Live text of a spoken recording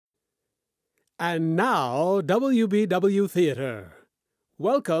And now, WBW Theater.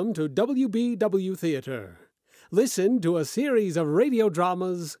 Welcome to WBW Theater. Listen to a series of radio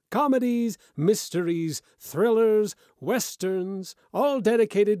dramas, comedies, mysteries, thrillers, westerns, all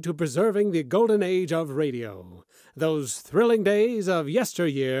dedicated to preserving the golden age of radio. Those thrilling days of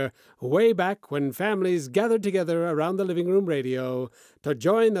yesteryear, way back when families gathered together around the living room radio to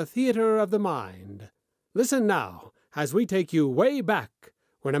join the theater of the mind. Listen now as we take you way back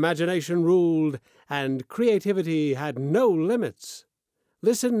when imagination ruled and creativity had no limits.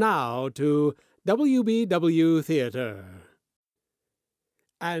 Listen now to WBW Theater.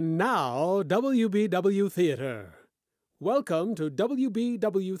 And now, WBW Theater. Welcome to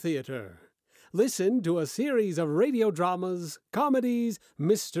WBW Theater. Listen to a series of radio dramas, comedies,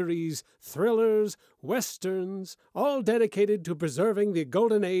 mysteries, thrillers, westerns, all dedicated to preserving the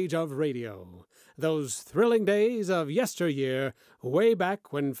golden age of radio. Those thrilling days of yesteryear, way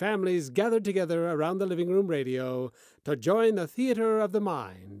back when families gathered together around the living room radio to join the theater of the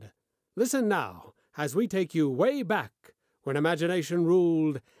mind. Listen now as we take you way back when imagination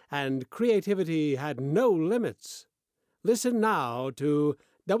ruled and creativity had no limits. Listen now to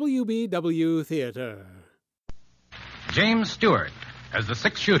WBW Theater. James Stewart as the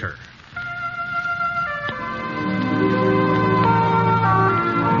six-shooter.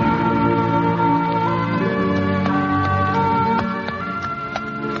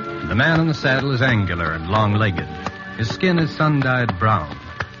 The man in the saddle is angular and long-legged. His skin is sun-dyed brown.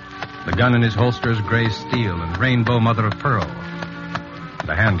 The gun in his holster is gray steel and rainbow mother-of-pearl.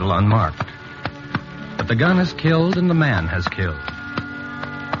 The handle unmarked. But the gun has killed and the man has killed.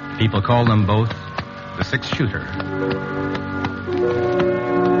 People call them both the six-shooter.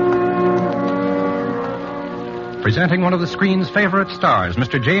 Presenting one of the screen's favorite stars,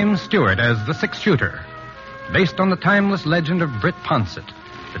 Mr. James Stewart as the six-shooter. Based on the timeless legend of Britt Ponsett,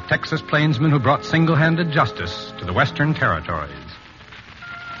 the Texas plainsman who brought single-handed justice to the Western Territories.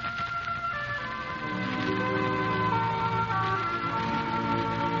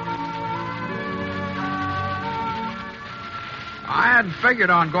 I had figured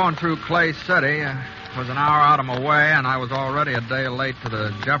on going through Clay City. It was an hour out of my way, and I was already a day late to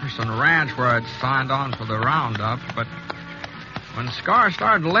the Jefferson Ranch where I'd signed on for the roundup. But when Scar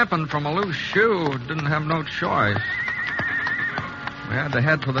started limping from a loose shoe, didn't have no choice. We had to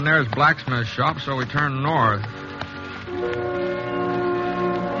head for the nearest blacksmith shop, so we turned north.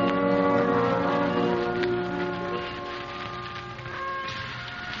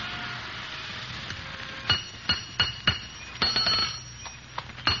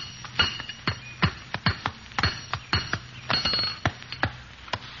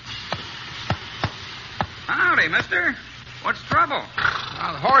 Howdy, mister. What's trouble?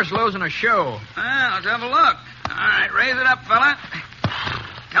 The horse losing a shoe. Well, let's have a look. All right, raise it up, fella.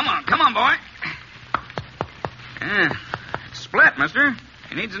 Come on, boy. Yeah, it's split, mister.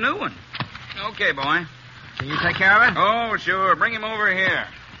 He needs a new one. Okay, boy. Can you take care of it? Oh, sure. Bring him over here.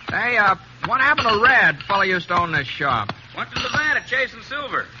 Hey, what happened to Red? Fella used to own this shop. Went to Nevada chasing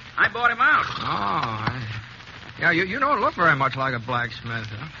silver. I bought him out. Yeah, you don't look very much like a blacksmith,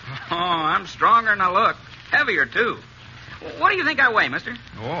 huh? Oh, I'm stronger than I look. Heavier, too. What do you think I weigh, mister?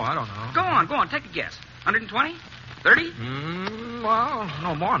 Oh, I don't know. Go on. Take a guess. 120? 30? Well,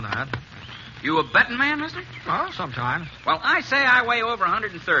 no more than that. You a betting man, mister? Well, sometimes. Well, I say I weigh over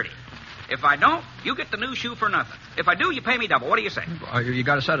 130. If I don't, you get the new shoe for nothing. If I do, you pay me double. What do you say? You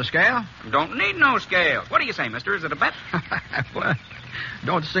got a set of scale? Don't need no scale. What do you say, mister? Is it a bet? Well,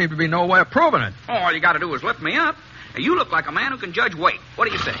 don't seem to be no way of proving it. Oh, all you got to do is lift me up. You look like a man who can judge weight. What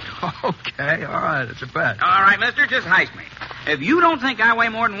do you say? Okay, all right, it's a bet. All right, mister, just heist me. If you don't think I weigh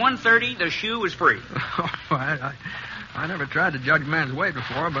more than 130, the shoe is free. All right, I never tried to judge a man's weight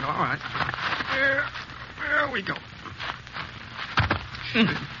before, but all right. There we go.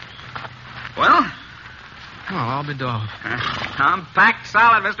 Well? Oh, I'll be dog. I'm packed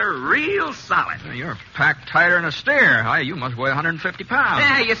solid, mister. Real solid. You're packed tighter than a steer. You must weigh 150 pounds.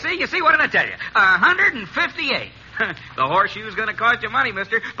 Yeah, you see? What did I tell you? 158. The horseshoe's going to cost you money,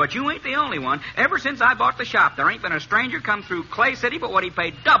 mister, but you ain't the only one. Ever since I bought the shop, there ain't been a stranger come through Clay City but what he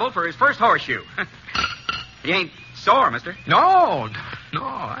paid double for his first horseshoe. You ain't sore, mister? No,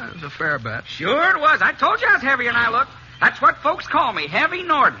 that was a fair bet. Sure it was. I told you I was heavier than I look. That's what folks call me, Heavy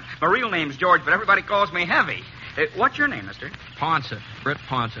Norden. My real name's George, but everybody calls me Heavy. What's your name, mister? Ponsett. Britt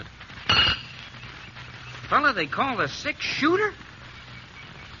Ponsett. Fella they call the six-shooter?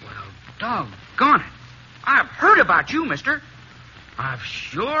 Well, doggone it. I've heard about you, mister. I've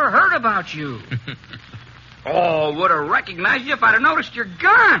sure heard about you. Oh, would have recognized you if I'd have noticed your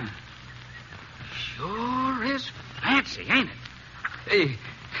gun. Sure is fancy, ain't it? Hey,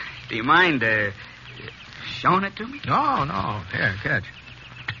 Do you mind showing it to me? No. Here, catch.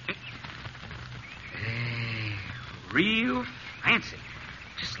 Real fancy.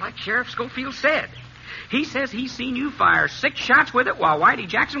 Just like Sheriff Schofield said. He says he's seen you fire 6 shots with it while Whitey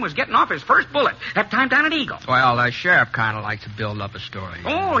Jackson was getting off his first bullet, that time down at Eagle. Well, the sheriff kind of likes to build up a story.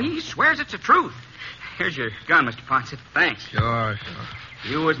 Oh, he swears it's the truth. Here's your gun, Mr. Ponset. Thanks. Sure.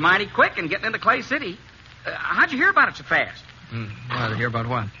 You was mighty quick in getting into Clay City. How'd you hear about it so fast? Well, hear about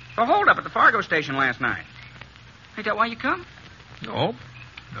what? The holdup at the Fargo station last night. Ain't that why you come? Nope.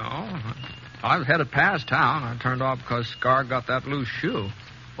 No. I was headed past town. I turned off because Scar got that loose shoe.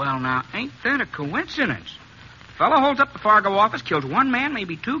 Well, now, ain't that a coincidence? Fellow holds up the Fargo office, kills 1 man,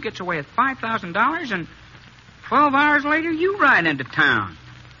 maybe 2, gets away with $5,000, and 12 hours later, you ride into town.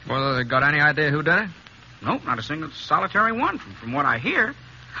 Well, they got any idea who did it? Nope, not a single solitary one, from what I hear.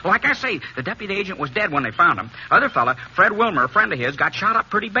 Like I say, the deputy agent was dead when they found him. Other fella, Fred Wilmer, a friend of his, got shot up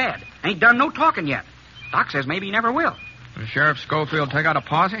pretty bad. Ain't done no talking yet. Doc says maybe he never will. Did Sheriff Schofield take out a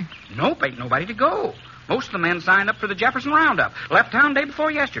posse? Nope, ain't nobody to go. Most of the men signed up for the Jefferson Roundup. Left town day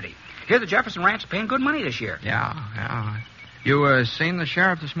before yesterday. Hear the Jefferson Ranch is paying good money this year. Yeah. You seen the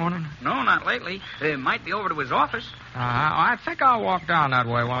sheriff this morning? No, not lately. Might be over to his office. I think I'll walk down that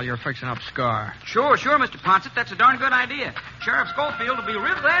way while you're fixing up Scar. Sure, Mr. Ponset. That's a darn good idea. Sheriff Schofield will be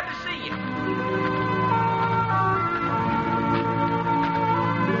real glad to see you.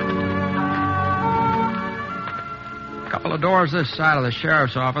 A couple of doors this side of the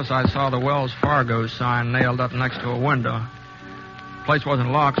sheriff's office, I saw the Wells Fargo sign nailed up next to a window. The place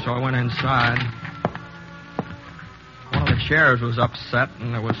wasn't locked, so I went inside. One of the chairs was upset,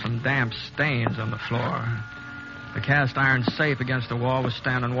 and there was some damp stains on the floor. The cast iron safe against the wall was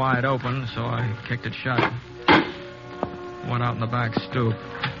standing wide open, so I kicked it shut. Went out in the back stoop.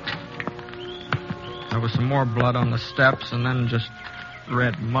 There was some more blood on the steps, and then just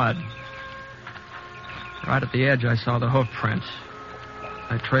red mud. Right at the edge, I saw the hoof prints.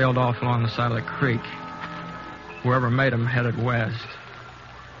 They trailed off along the side of the creek. Whoever made them headed west.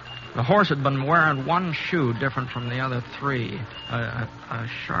 The horse had been wearing 1 shoe different from the other 3. A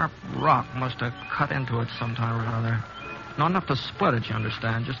sharp rock must have cut into it sometime or another. Not enough to split it, you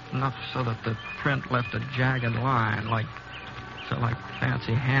understand. Just enough so that the print left a jagged line, like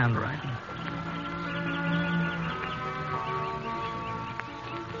fancy handwriting.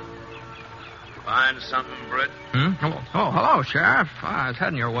 Find something, Britt? Oh, hello, Sheriff. I was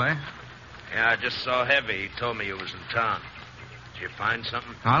heading your way. Yeah, I just saw Heavy. He told me you was in town. Did you find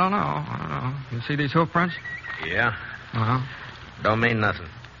something? I don't know. You see these hoof prints? Yeah. Uh-huh. Don't mean nothing.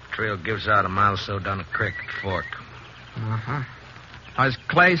 Trail gives out a mile or so down the creek at the fork. Uh-huh. Has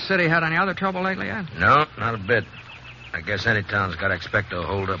Clay City had any other trouble lately yet? No, not a bit. I guess any town's got to expect a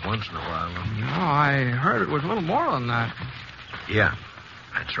hold up once in a while. No, I heard it was a little more than that. Yeah,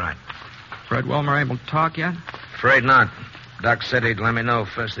 that's right. Fred Wilmer able to talk yet? Afraid not. Doc said he'd let me know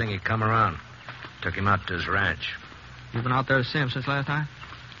first thing he'd come around. Took him out to his ranch. You been out there to see him since last night?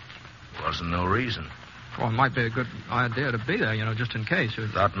 Wasn't no reason. Well, it might be a good idea to be there, just in case.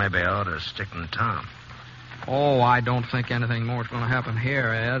 Thought maybe I ought to stick in town. Oh, I don't think anything more is going to happen here,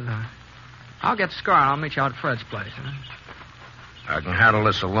 Ed. I'll get Scar and I'll meet you out at Fred's place. I can handle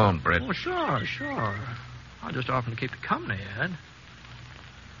this alone, Britt. Oh, sure. I'll just offer to keep you company, Ed.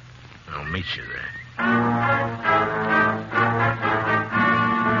 I'll meet you there.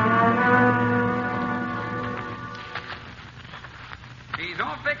 He's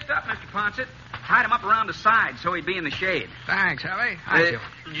all fixed up, Mr. Ponset. Tied him up around the side so he'd be in the shade. Thanks, Heavy. Thank you.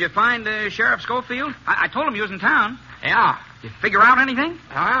 Did you find Sheriff Schofield? I told him you was in town. Yeah. Did you figure out anything?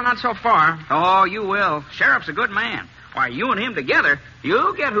 Well, not so far. Oh, you will. Sheriff's a good man. Why, you and him together,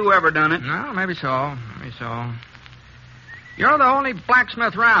 you'll get whoever done it. No, maybe so. You're the only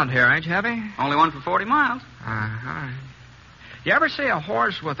blacksmith round here, ain't you, Heavy? Only one for 40 miles. Uh-huh. You ever see a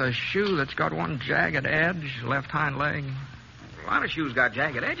horse with a shoe that's got one jagged edge, left hind leg? A lot of shoes got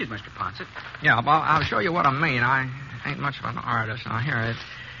jagged edges, Mr. Ponset. Yeah, well, I'll show you what I mean. I ain't much of an artist. Now, here,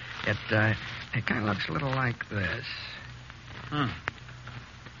 it kind of looks a little like this.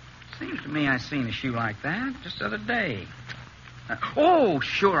 Seems to me I seen a shoe like that just the other day. Oh,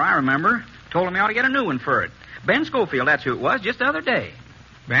 sure, I remember. Told him he ought to get a new one for it. Ben Schofield, that's who it was, just the other day.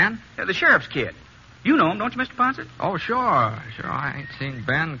 Ben? The sheriff's kid. You know him, don't you, Mr. Ponset? Oh, sure. I ain't seen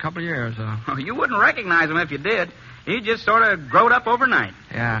Ben in a couple of years, though. Oh, you wouldn't recognize him if you did. He just sort of growed up overnight.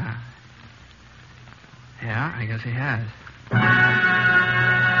 Yeah, I guess he has.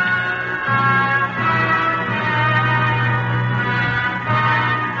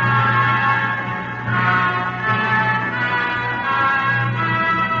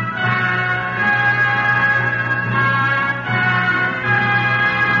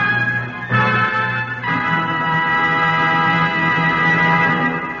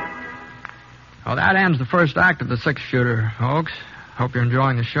 That ends the first act of the six-shooter, folks. Hope you're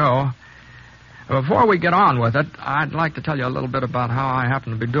enjoying the show. Before we get on with it, I'd like to tell you a little bit about how I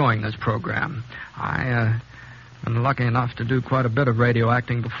happen to be doing this program. I've been lucky enough to do quite a bit of radio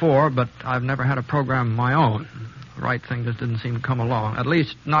acting before, but I've never had a program of my own. The right thing just didn't seem to come along, at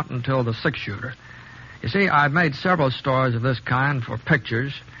least not until the six-shooter. You see, I've made several stories of this kind for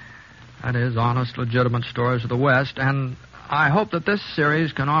pictures. That is, honest, legitimate stories of the West, and I hope that this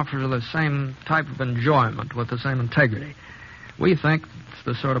series can offer the same type of enjoyment with the same integrity. We think it's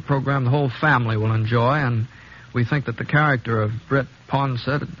the sort of program the whole family will enjoy, and we think that the character of Britt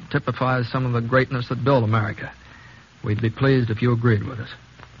Ponsett typifies some of the greatness that built America. We'd be pleased if you agreed with us.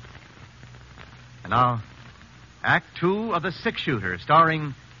 And now, Act 2 of The Six-Shooter,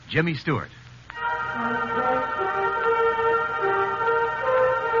 starring Jimmy Stewart.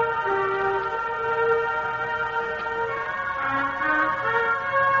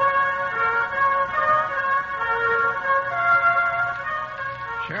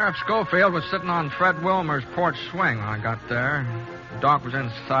 Sheriff Schofield was sitting on Fred Wilmer's porch swing when I got there. Doc was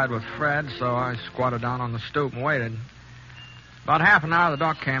inside with Fred, so I squatted down on the stoop and waited. About half an hour, the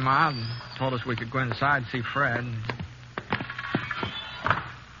doc came out and told us we could go inside and see Fred.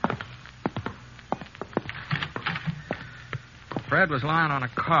 Fred was lying on a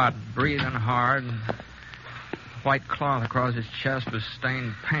cot, breathing hard. White cloth across his chest was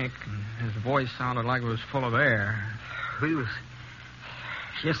stained pink, and his voice sounded like it was full of air. We was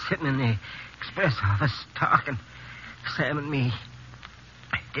just sitting in the express office talking, Sam and me.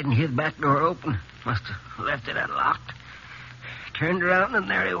 Didn't hear the back door open. Must have left it unlocked. Turned around, and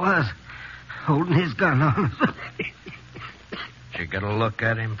there he was, holding his gun on us. Did you get a look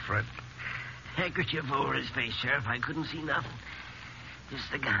at him, Fred? Handkerchief over his face, Sheriff. I couldn't see nothing.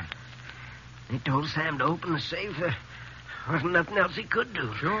 Just the gun. He told Sam to open the safe. There wasn't nothing else he could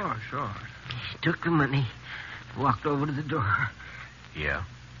do. Sure. He took the money, walked over to the door. Yeah.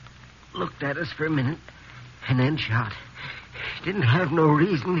 Looked at us for a minute, and then shot. Didn't have no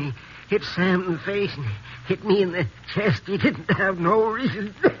reason. He hit Sam in the face and hit me in the chest. He didn't have no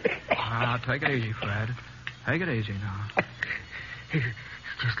reason. Take it easy, Fred. Take it easy now.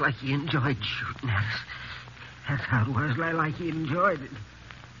 Just like he enjoyed shooting at us. That's how it was, like he enjoyed it.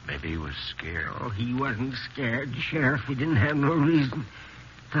 Maybe he was scared. Oh, he wasn't scared, Sheriff. He didn't have no reason.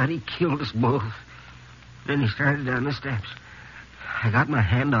 Thought he killed us both. Then he started down the steps. I got my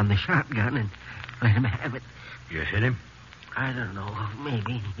hand on the shotgun and let him have it. You hit him? I don't know.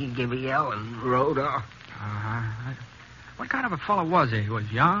 Maybe he gave a yell and rode off. What kind of a fellow was he?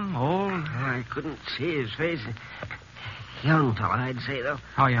 Was young, old? I couldn't see his face. Young fella, I'd say, though.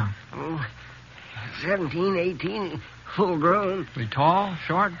 How young? 17, 18, full grown. Was he tall,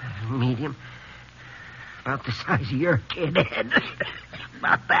 short? Medium. About the size of your kid, Ed.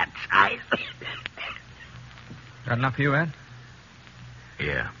 About that size. Got enough for you, Ed?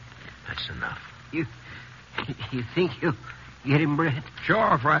 Yeah, that's enough. You think you'll get him, Brett?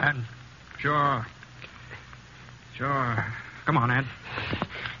 Sure, Fred. Sure. Come on, Ed.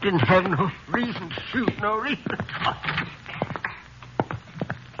 Didn't have no reason to shoot, no reason.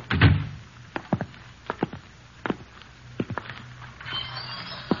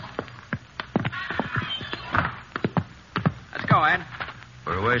 Let's go, Ed.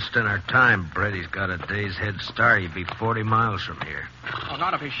 We're wasting our time, Brett. He's got a day's head start. He'd be 40 miles from here. Well,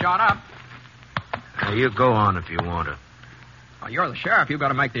 not if he's shot up. Now, you go on if you want to. Well, you're the sheriff. You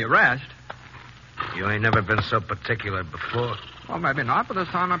better make the arrest. You ain't never been so particular before. Well, maybe not, but this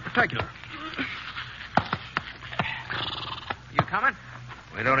time I'm particular. You coming?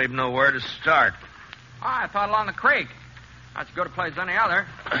 We don't even know where to start. Oh, I thought along the creek. That's as good a place as any other.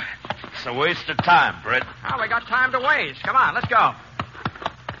 It's a waste of time, Brett. Oh, we got time to waste. Come on, let's go.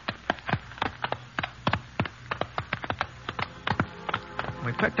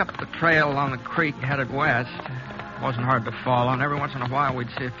 We picked up the trail along the creek headed west. It wasn't hard to follow, and every once in a while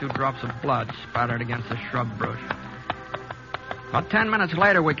we'd see a few drops of blood spattered against the shrub bush. About 10 minutes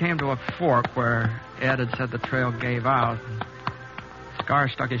later, we came to a fork where Ed had said the trail gave out. Scar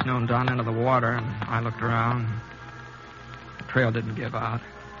stuck his nose down into the water, and I looked around. The trail didn't give out.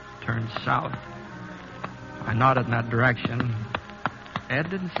 It turned south. I nodded in that direction.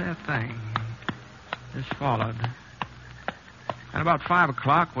 Ed didn't say a thing. Just followed. And about 5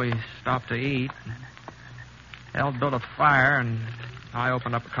 o'clock, we stopped to eat. Ed built a fire, and I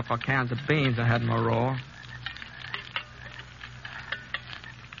opened up a couple of cans of beans I had in my roll.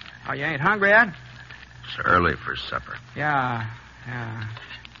 Oh, you ain't hungry, Ed? It's early for supper. Yeah.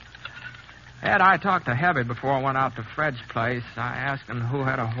 Ed, I talked to Heavy before I went out to Fred's place. I asked him who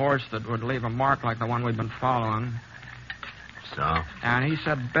had a horse that would leave a mark like the one we've been following. So? And he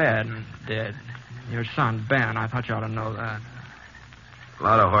said Ben did. Your son, Ben. I thought you ought to know that. A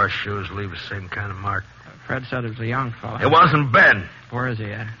lot of horseshoes leave the same kind of mark. Fred said it was a young fellow. It wasn't Ben. Where is he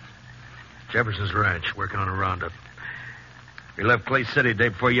at? Jefferson's ranch, working on a roundup. He left Clay City day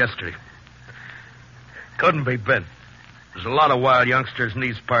before yesterday. Couldn't be Ben. There's a lot of wild youngsters in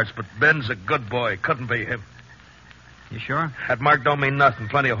these parts, but Ben's a good boy. Couldn't be him. You sure? That mark don't mean nothing.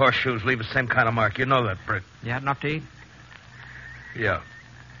 Plenty of horseshoes leave the same kind of mark. You know that, Britt. You had enough to eat? Yeah.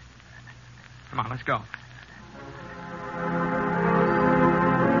 Come on, let's go.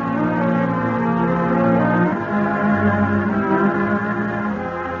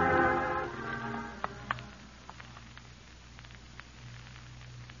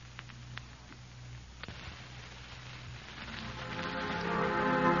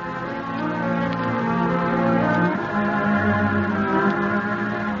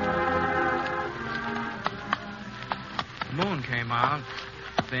 The moon came out,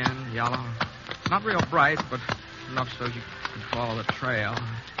 thin, yellow. Not real bright, but enough so you could follow the trail.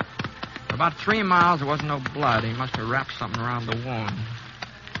 For about 3 miles, there wasn't no blood. He must have wrapped something around the wound.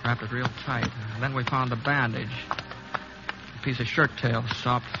 Wrapped it real tight. And then we found a bandage. A piece of shirt tail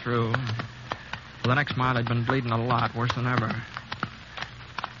sopped through. For the next mile, he'd been bleeding a lot, worse than ever.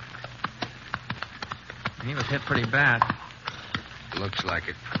 He was hit pretty bad. Looks like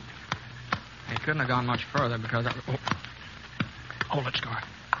it. He couldn't have gone much further because... Hold it, Scar.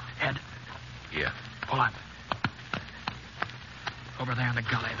 Ed. Yeah. Hold on. Over there in the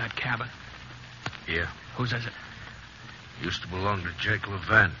gully, that cabin. Yeah. Whose is it? Used to belong to Jake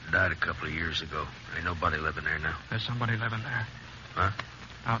Levant. Died a couple of years ago. Ain't nobody living there now. There's somebody living there. Huh?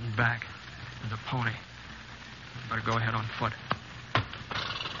 Out and back. There's a pony. You better go ahead on foot.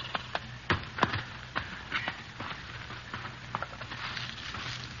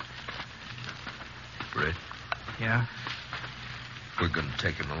 Britt, Yeah? we're going to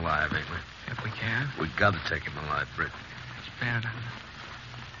take him alive, ain't we? If we can. We got to take him alive, Britt. It's Ben.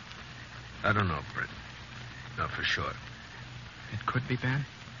 I don't know, Britt. Not for sure. It could be Ben.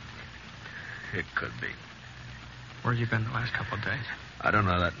 It could be. Where's you been the last couple of days? I don't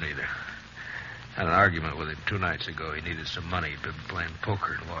know that neither. Had an argument with him 2 nights ago. He needed some money. He'd been playing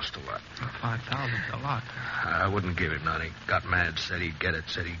poker and lost a lot. Well, 5,000's a lot. I wouldn't give him none. He got mad, said he'd get it,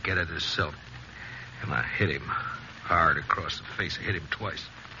 said he'd get it himself. And I hit him hard across the face. I hit him twice.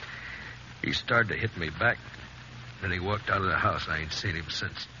 He started to hit me back. Then he walked out of the house. I ain't seen him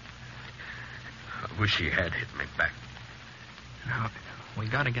since. I wish he had hit me back. Now, we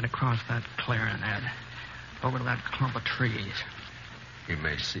got to get across that clearing, Ed. Over to that clump of trees. He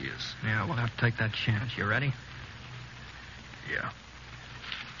may see us. Yeah, we'll have to take that chance. You ready? Yeah.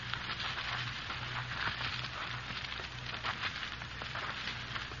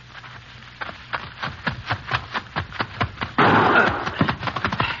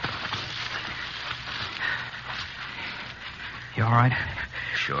 You all right?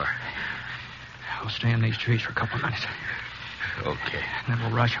 Sure. We'll stay in these trees for a couple of minutes. Okay. And then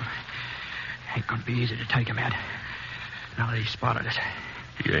we'll rush him. Ain't gonna be easy to take him, Ed. Now that he's spotted us.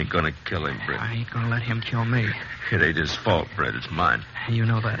 You ain't gonna kill him, Britt. I ain't gonna let him kill me. It ain't his fault, Britt. It's mine. You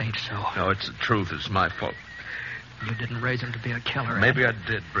know that ain't so. No, it's the truth. It's my fault. You didn't raise him to be a killer, Ed. Maybe I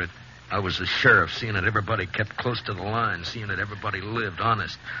did, Britt. I was the sheriff, seeing that everybody kept close to the line, seeing that everybody lived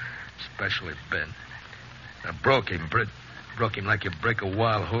honest, especially Ben. I broke him, Britt. Broke him like you break a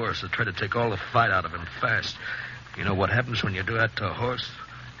wild horse. I tried to take all the fight out of him fast. You know what happens when you do that to a horse?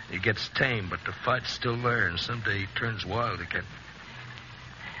 He gets tame, but the fight's still there, and someday he turns wild again.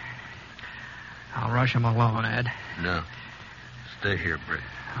 I'll rush him alone, Ed. No. Stay here, Britt.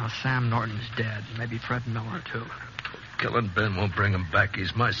 Oh, Sam Norton's dead. Maybe Fred Miller, too. Killing Ben won't bring him back.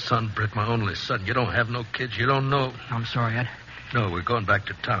 He's my son, Britt, my only son. You don't have no kids. You don't know. I'm sorry, Ed. No, we're going back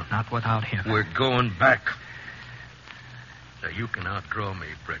to town. Not without him. We're going back. Now, you can outdraw me,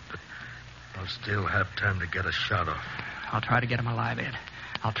 Britt, but I'll still have time to get a shot off. I'll try to get him alive, Ed.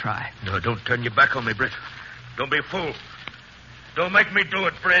 I'll try. No, don't turn your back on me, Britt. Don't be a fool. Don't make me do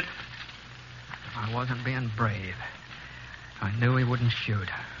it, Britt. I wasn't being brave. I knew he wouldn't shoot.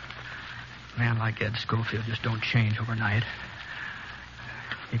 A man like Ed Schofield just don't change overnight.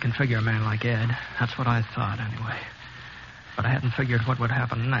 You can figure a man like Ed. That's what I thought, anyway. But I hadn't figured what would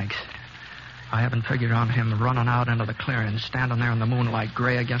happen next. I haven't figured on him running out into the clearing, standing there in the moonlight,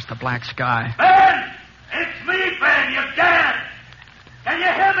 gray against the black sky. Ben! It's me, Ben! You're dead! Can you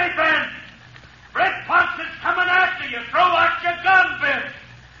hear me, Ben? Britt Ponson's coming after you. Throw out your gun, Ben!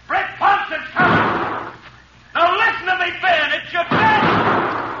 Britt Ponson's coming! Now listen to me, Ben! It's your Ben!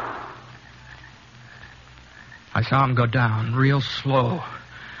 I saw him go down, real slow,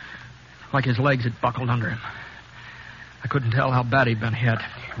 like his legs had buckled under him. I couldn't tell how bad he'd been hit.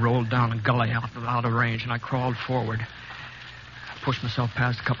 He rolled down a gully out of range, and I crawled forward. I pushed myself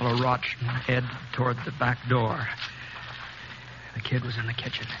past a couple of rocks and headed toward the back door. The kid was in the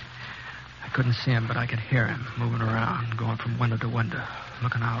kitchen. I couldn't see him, but I could hear him moving around, going from window to window,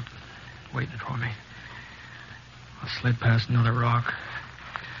 looking out, waiting for me. I slid past another rock.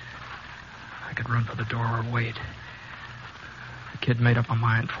 I could run for the door or wait. The kid made up my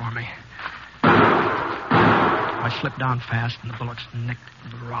mind for me. I slipped down fast, and the bullets nicked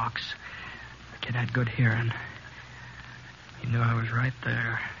the rocks. The kid had good hearing. He knew I was right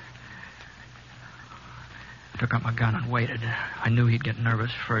there. I took up my gun and waited. I knew he'd get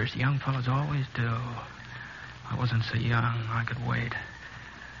nervous first. Young fellas always do. I wasn't so young. I could wait.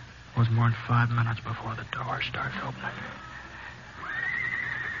 It was more than 5 minutes before the door started opening.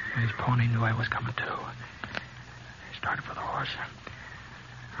 His pony knew I was coming too. He started for the horse.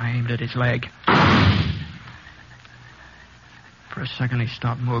 I aimed at his leg. For a second, he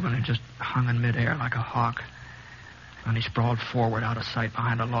stopped moving and just hung in midair like a hawk. Then he sprawled forward out of sight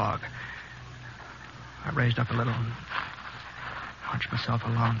behind a log. I raised up a little and hunched myself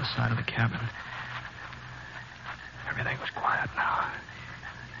along the side of the cabin. Everything was quiet now.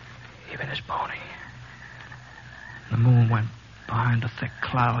 Even his pony. The moon went behind a thick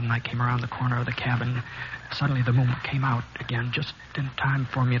cloud, and I came around the corner of the cabin. Suddenly the moon came out again, just in time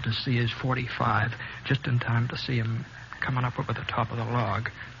for me to see his .45, just in time to see him coming up over the top of the log.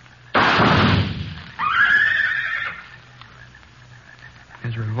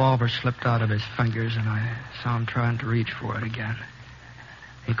 His revolver slipped out of his fingers, and I saw him trying to reach for it again.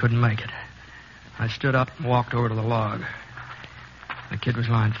 He couldn't make it. I stood up and walked over to the log. The kid was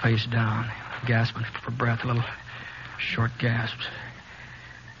lying face down, gasping for breath, little short gasps.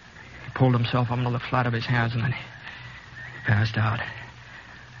 He pulled himself up onto the flat of his hands, and then he passed out.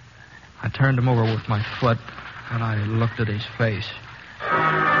 I turned him over with my foot, and I looked at his face.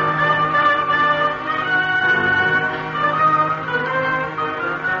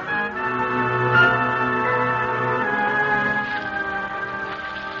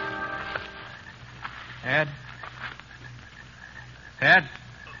 Ed? Ed?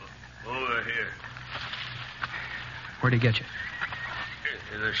 Over here. Where'd he get you?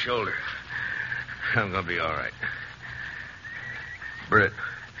 In the shoulder. I'm gonna be all right. Britt,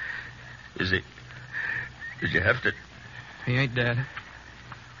 is he... Did you have to... He ain't dead.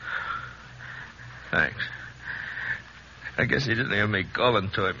 Thanks. I guess he didn't hear me calling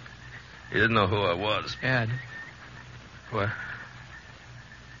to him. He didn't know who I was. Ed. What?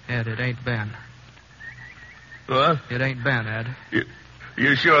 Ed, it ain't Ben. What? It ain't Ben, Ed.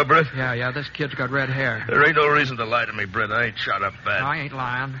 You sure, Britt? Yeah, this kid's got red hair. There ain't no reason to lie to me, Britt. I ain't shot up bad. No, I ain't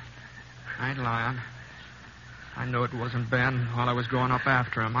lying. I knew it wasn't Ben while I was going up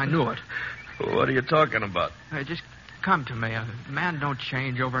after him. I knew it. What are you talking about? Hey, just come to me. A man don't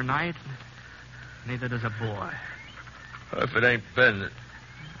change overnight. Neither does a boy. If it ain't Ben...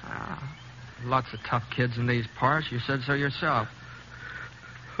 Lots of tough kids in these parts. You said so yourself.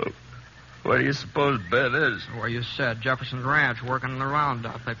 Where do you suppose Ben is? Where you said, Jefferson's Ranch, working in the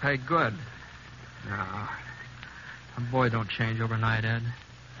roundup. They pay good. No. A boy don't change overnight, Ed.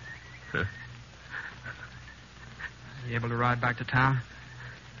 Huh. You able to ride back to town?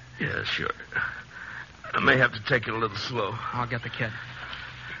 Yeah, sure. I may have to take it a little slow. I'll get the kid.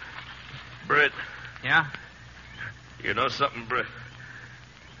 Britt. Yeah? You know something, Britt?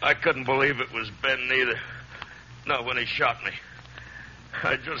 I couldn't believe it was Ben neither. Not when he shot me.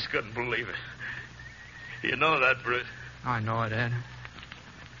 I just couldn't believe it. You know that, Britt? I know it, Ed.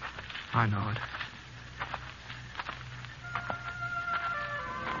 I know it.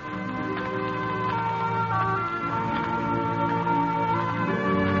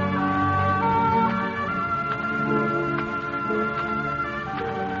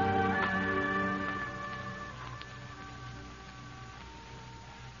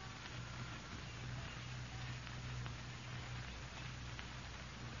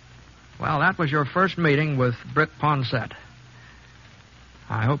 Well, that was your first meeting with Britt Ponsett.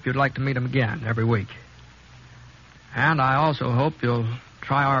 I hope you'd like to meet him again every week. And I also hope you'll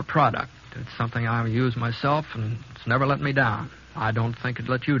try our product. It's something I use myself, and it's never let me down. I don't think it'd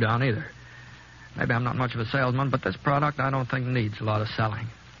let you down either. Maybe I'm not much of a salesman, but this product I don't think needs a lot of selling.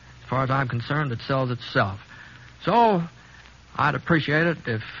 As far as I'm concerned, it sells itself. So, I'd appreciate it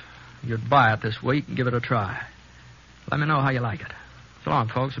if you'd buy it this week and give it a try. Let me know how you like it. So long,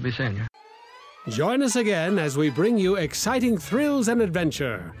 folks. I'll be seeing you. Join us again as we bring you exciting thrills and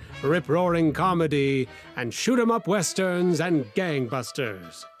adventure, rip-roaring comedy, and shoot-'em-up westerns and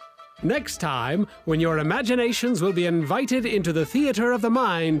gangbusters. Next time, when your imaginations will be invited into the theater of the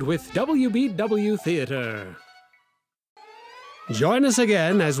mind with WBW Theater. Join us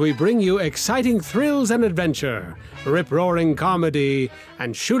again as we bring you exciting thrills and adventure, rip-roaring comedy,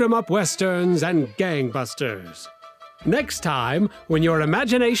 and shoot-'em-up westerns and gangbusters. Next time, when your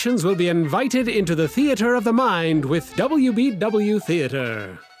imaginations will be invited into the theater of the mind with WBW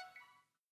Theater.